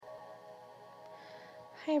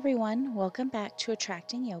Hi, everyone. Welcome back to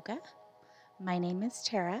Attracting Yoga. My name is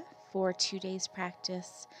Tara. For 2 days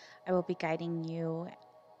practice, I will be guiding you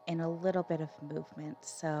in a little bit of movement.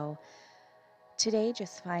 So, today,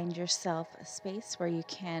 just find yourself a space where you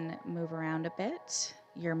can move around a bit,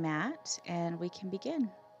 your mat, and we can begin.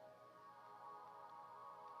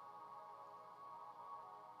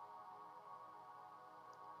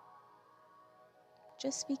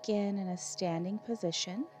 Just begin in a standing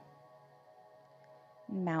position,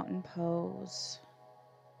 mountain pose,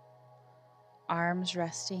 arms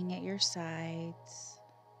resting at your sides,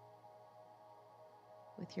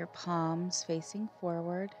 with your palms facing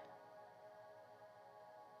forward.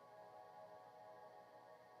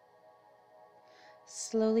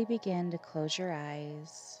 Slowly begin to close your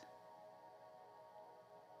eyes.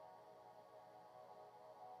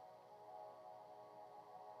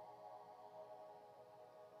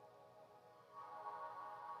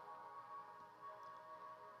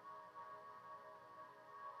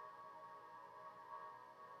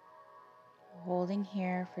 Holding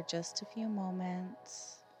here for just a few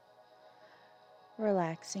moments,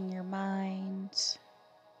 relaxing your mind,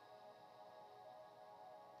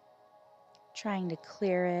 trying to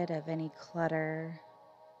clear it of any clutter,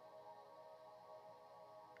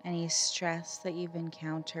 any stress that you've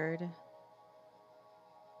encountered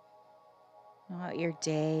throughout your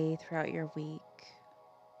day, throughout your week.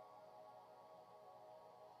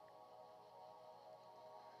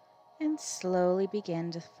 And slowly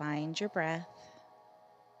begin to find your breath.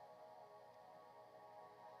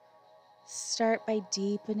 Start by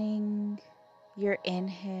deepening your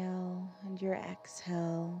inhale and your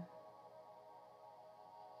exhale.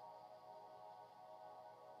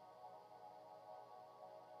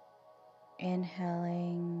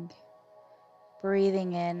 Inhaling,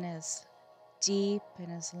 breathing in as deep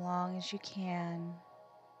and as long as you can.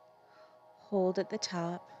 Hold at the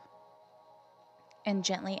top and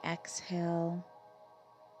gently exhale,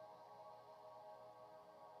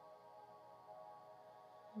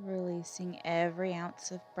 releasing every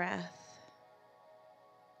ounce of breath.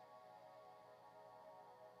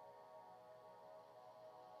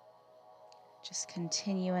 Just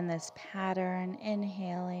continue in this pattern,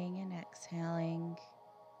 inhaling and exhaling.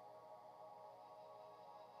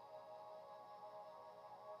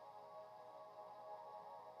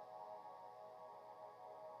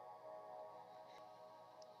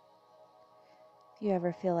 If you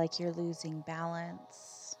ever feel like you're losing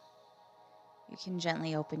balance, you can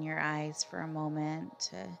gently open your eyes for a moment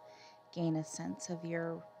to gain a sense of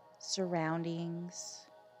your surroundings,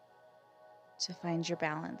 to find your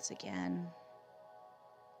balance again.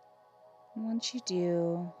 And once you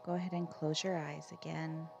do, go ahead and close your eyes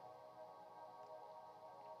again.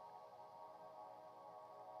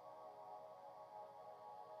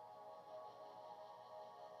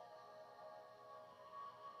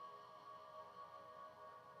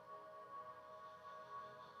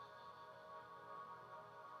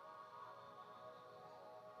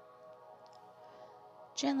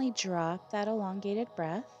 Gently drop that elongated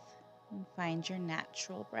breath and find your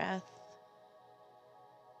natural breath.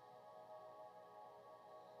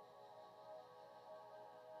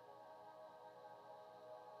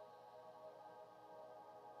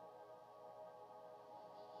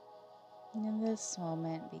 And in this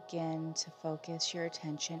moment, begin to focus your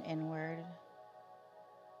attention inward.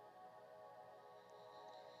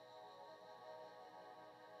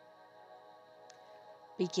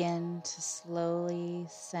 Begin to slowly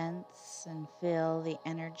sense and feel the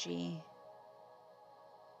energy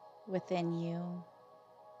within you.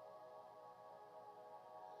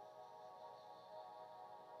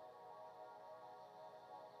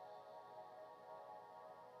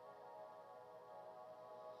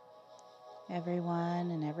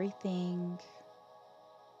 Everyone and everything,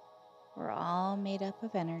 we're all made up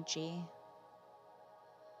of energy.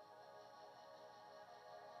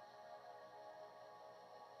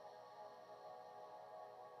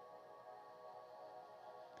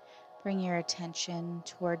 Bring your attention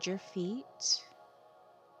toward your feet,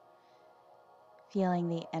 feeling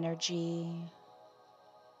the energy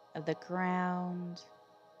of the ground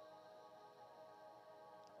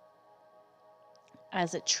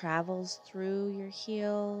as it travels through your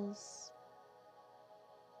heels,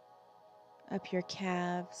 up your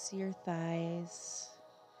calves, your thighs,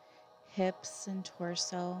 hips and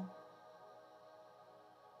torso.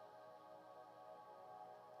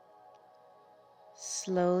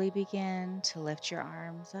 Slowly begin to lift your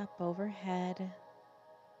arms up overhead,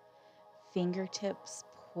 fingertips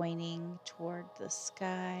pointing toward the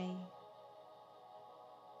sky.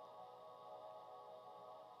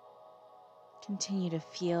 Continue to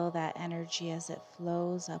feel that energy as it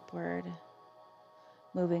flows upward,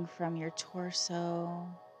 moving from your torso,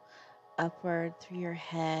 upward through your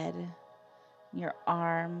head, your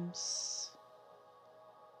arms,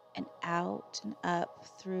 and out and up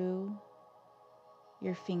through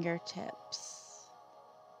your fingertips.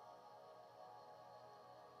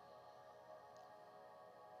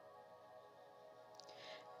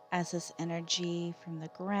 As this energy from the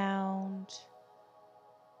ground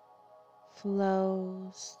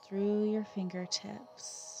flows through your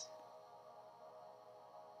fingertips,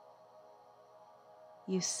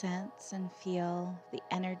 you sense and feel the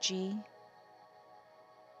energy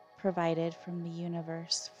provided from the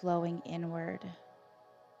universe flowing inward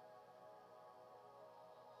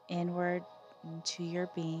into your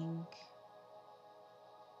being.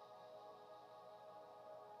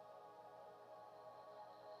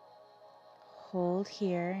 Hold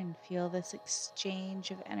here and feel this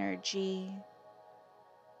exchange of energy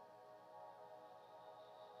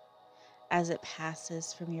as it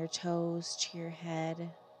passes from your toes to your head,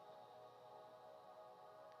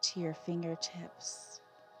 to your fingertips,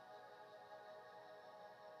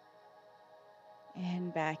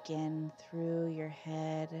 and back in through your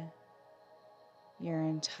head, your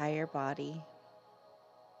entire body.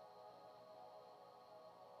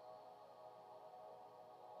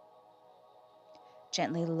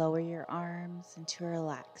 Gently lower your arms into a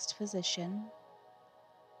relaxed position.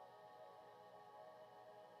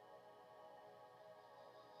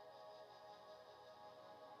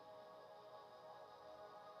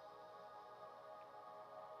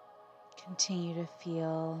 Continue to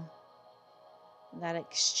feel that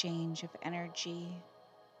exchange of energy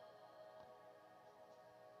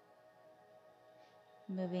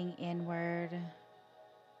moving inward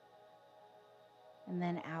and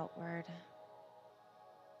then outward.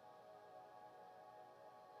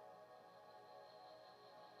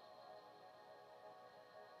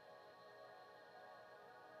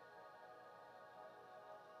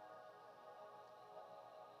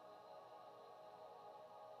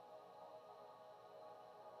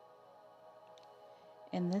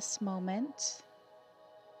 In this moment,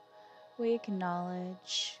 we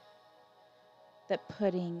acknowledge that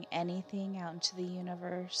putting anything out into the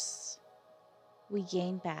universe, we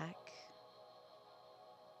gain back.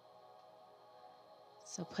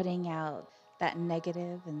 So putting out that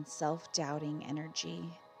negative and self-doubting energy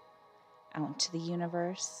out into the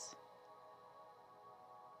universe,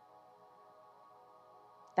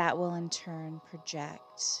 that will in turn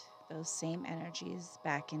project those same energies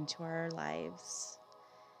back into our lives.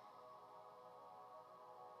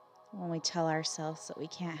 When we tell ourselves that we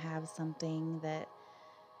can't have something, that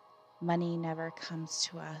money never comes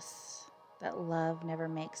to us, that love never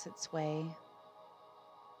makes its way,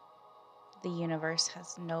 the universe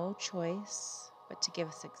has no choice but to give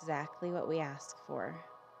us exactly what we ask for.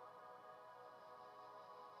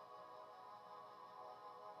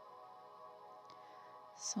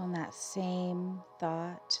 So in that same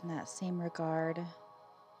thought, in that same regard,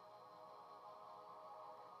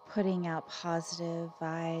 putting out positive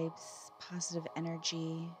vibes, positive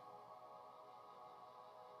energy,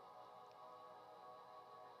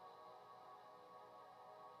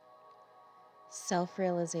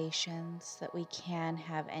 self-realizations that we can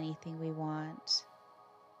have anything we want.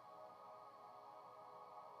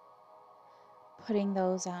 Putting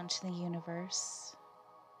those out into the universe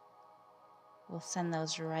will send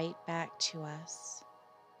those right back to us.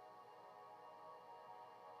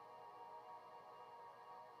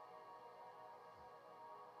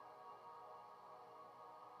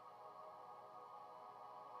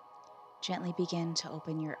 Gently begin to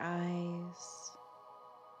open your eyes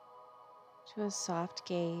to a soft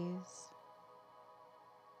gaze.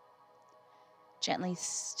 Gently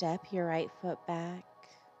step your right foot back,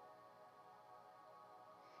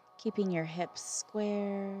 keeping your hips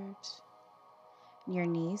squared and your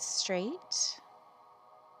knees straight.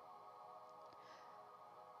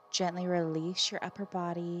 Gently release your upper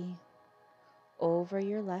body over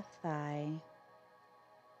your left thigh.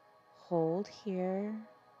 Hold here.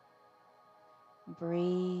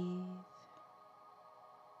 Breathe.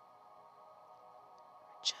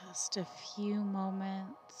 Just a few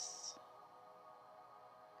moments.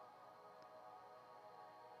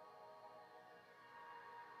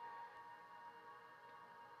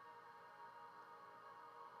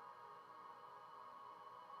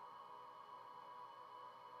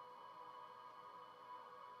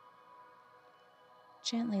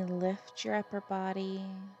 Gently lift your upper body.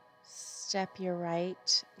 Step your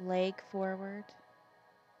right leg forward.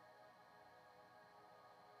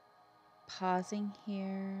 Pausing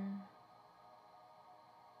here.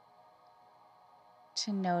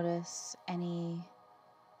 to notice any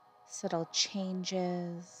subtle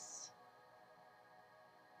changes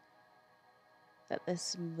that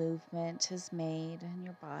this movement has made in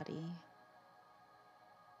your body.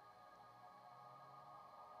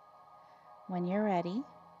 When you're ready,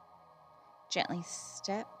 gently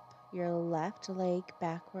step your left leg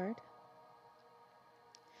backward.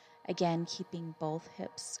 Again, keeping both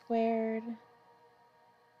hips squared,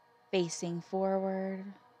 facing forward.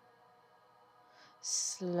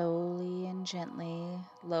 Slowly and gently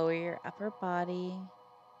lower your upper body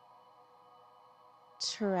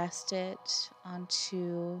to rest it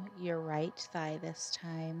onto your right thigh this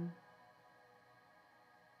time.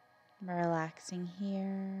 Relaxing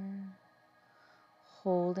here,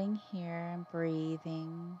 holding here and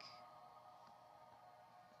breathing.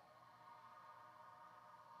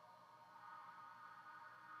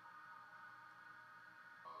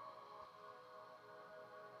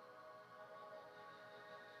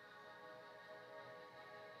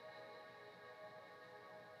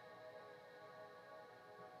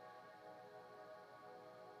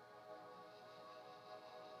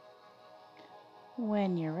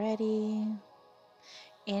 When you're ready,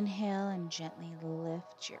 inhale and gently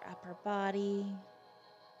lift your upper body,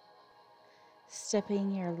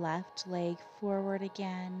 stepping your left leg forward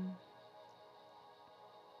again.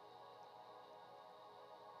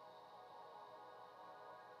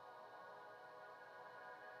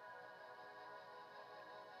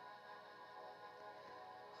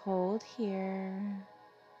 Hold here,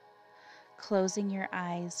 closing your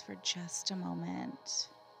eyes for just a moment.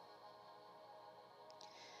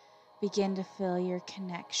 Begin to feel your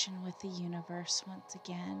connection with the universe once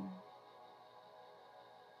again.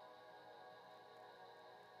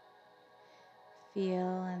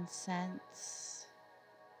 Feel and sense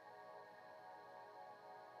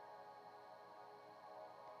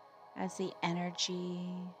as the energy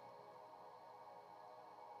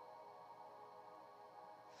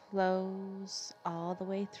flows all the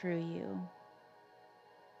way through you.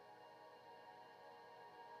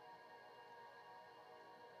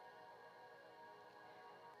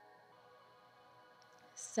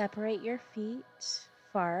 Separate your feet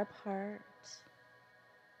far apart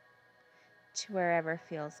to wherever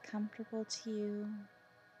feels comfortable to you.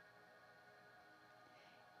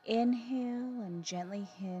 Inhale and gently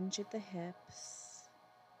hinge at the hips.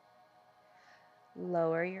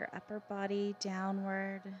 Lower your upper body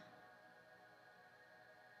downward.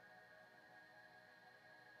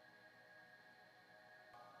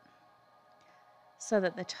 So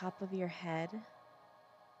that the top of your head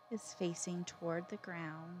is facing toward the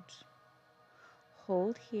ground.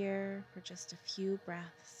 Hold here for just a few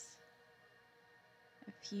breaths,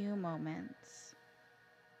 a few moments.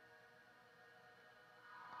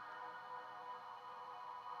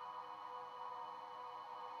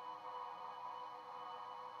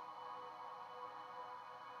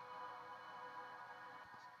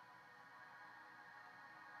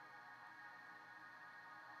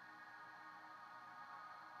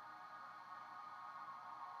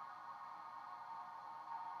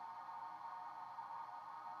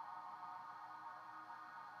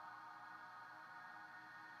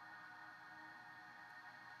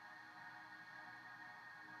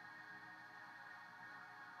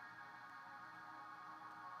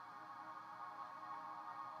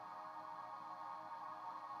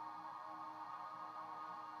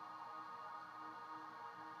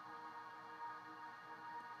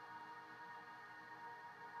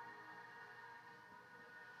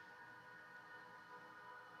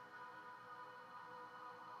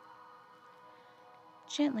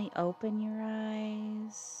 Gently open your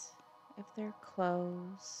eyes if they're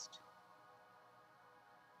closed.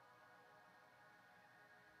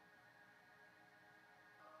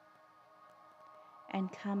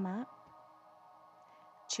 And come up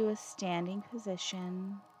to a standing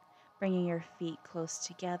position, bringing your feet close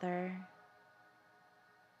together.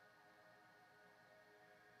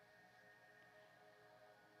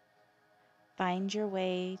 Find your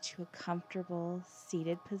way to a comfortable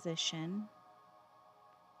seated position.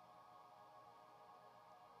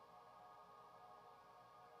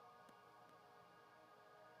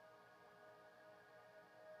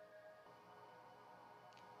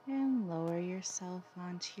 And lower yourself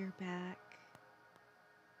onto your back.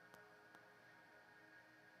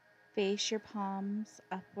 Face your palms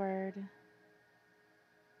upward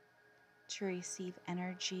to receive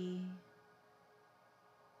energy.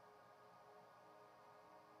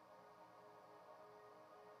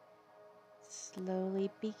 Slowly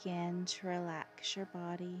begin to relax your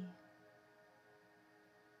body.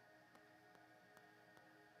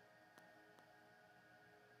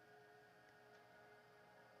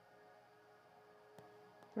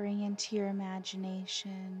 Bring into your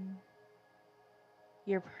imagination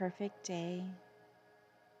your perfect day.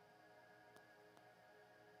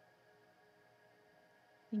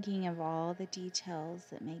 Thinking of all the details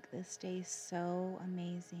that make this day so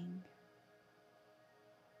amazing.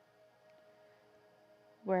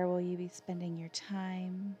 Where will you be spending your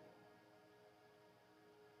time?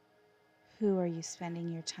 Who are you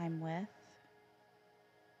spending your time with?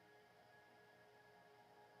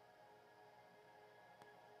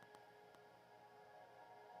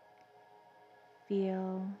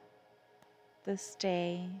 Feel this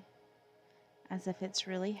day as if it's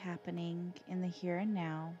really happening in the here and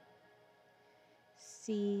now.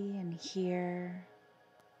 See and hear,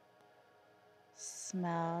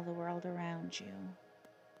 smell the world around you.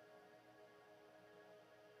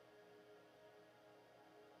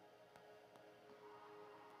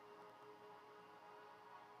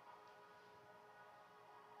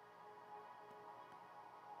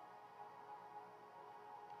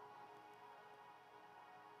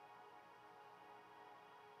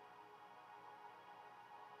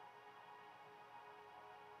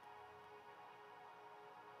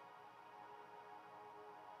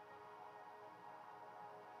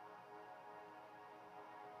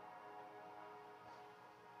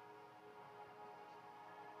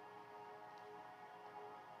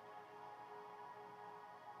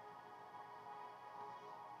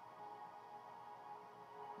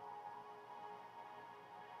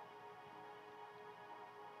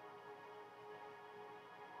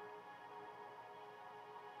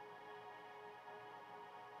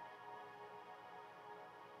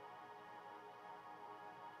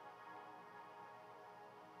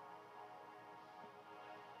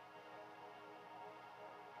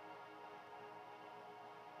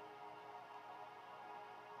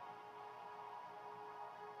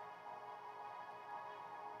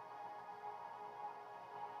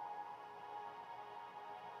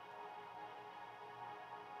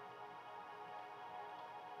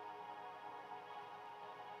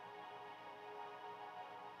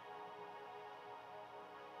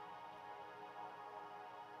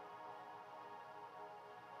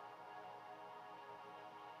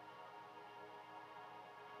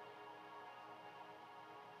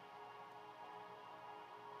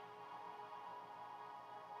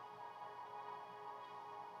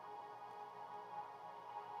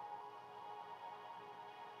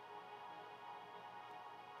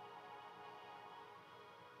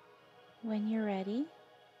 When you're ready,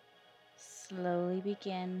 slowly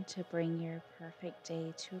begin to bring your perfect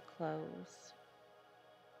day to a close.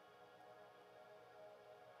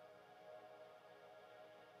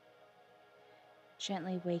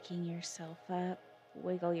 Gently waking yourself up,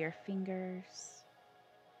 wiggle your fingers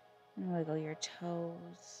and wiggle your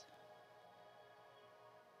toes.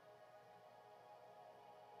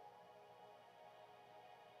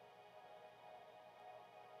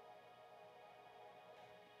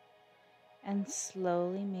 And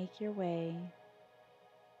slowly make your way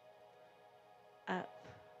up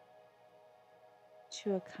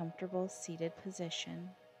to a comfortable seated position.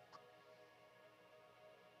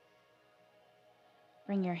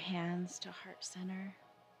 Bring your hands to heart center.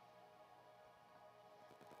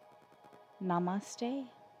 Namaste.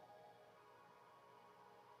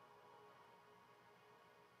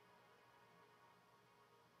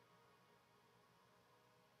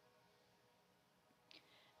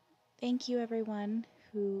 Thank you, everyone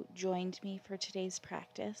who joined me for today's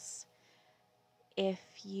practice. If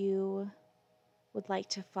you would like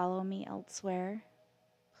to follow me elsewhere,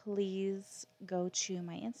 please go to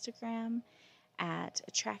my Instagram at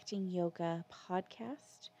Attracting Yoga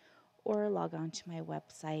Podcast or log on to my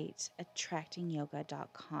website,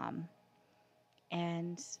 attractingyoga.com.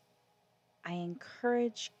 And I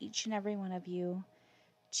encourage each and every one of you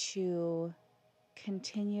to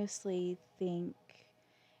continuously think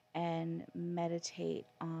and meditate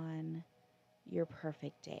on your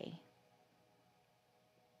perfect day.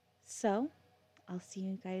 So, I'll see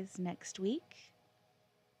you guys next week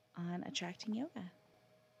on Attracting Yoga.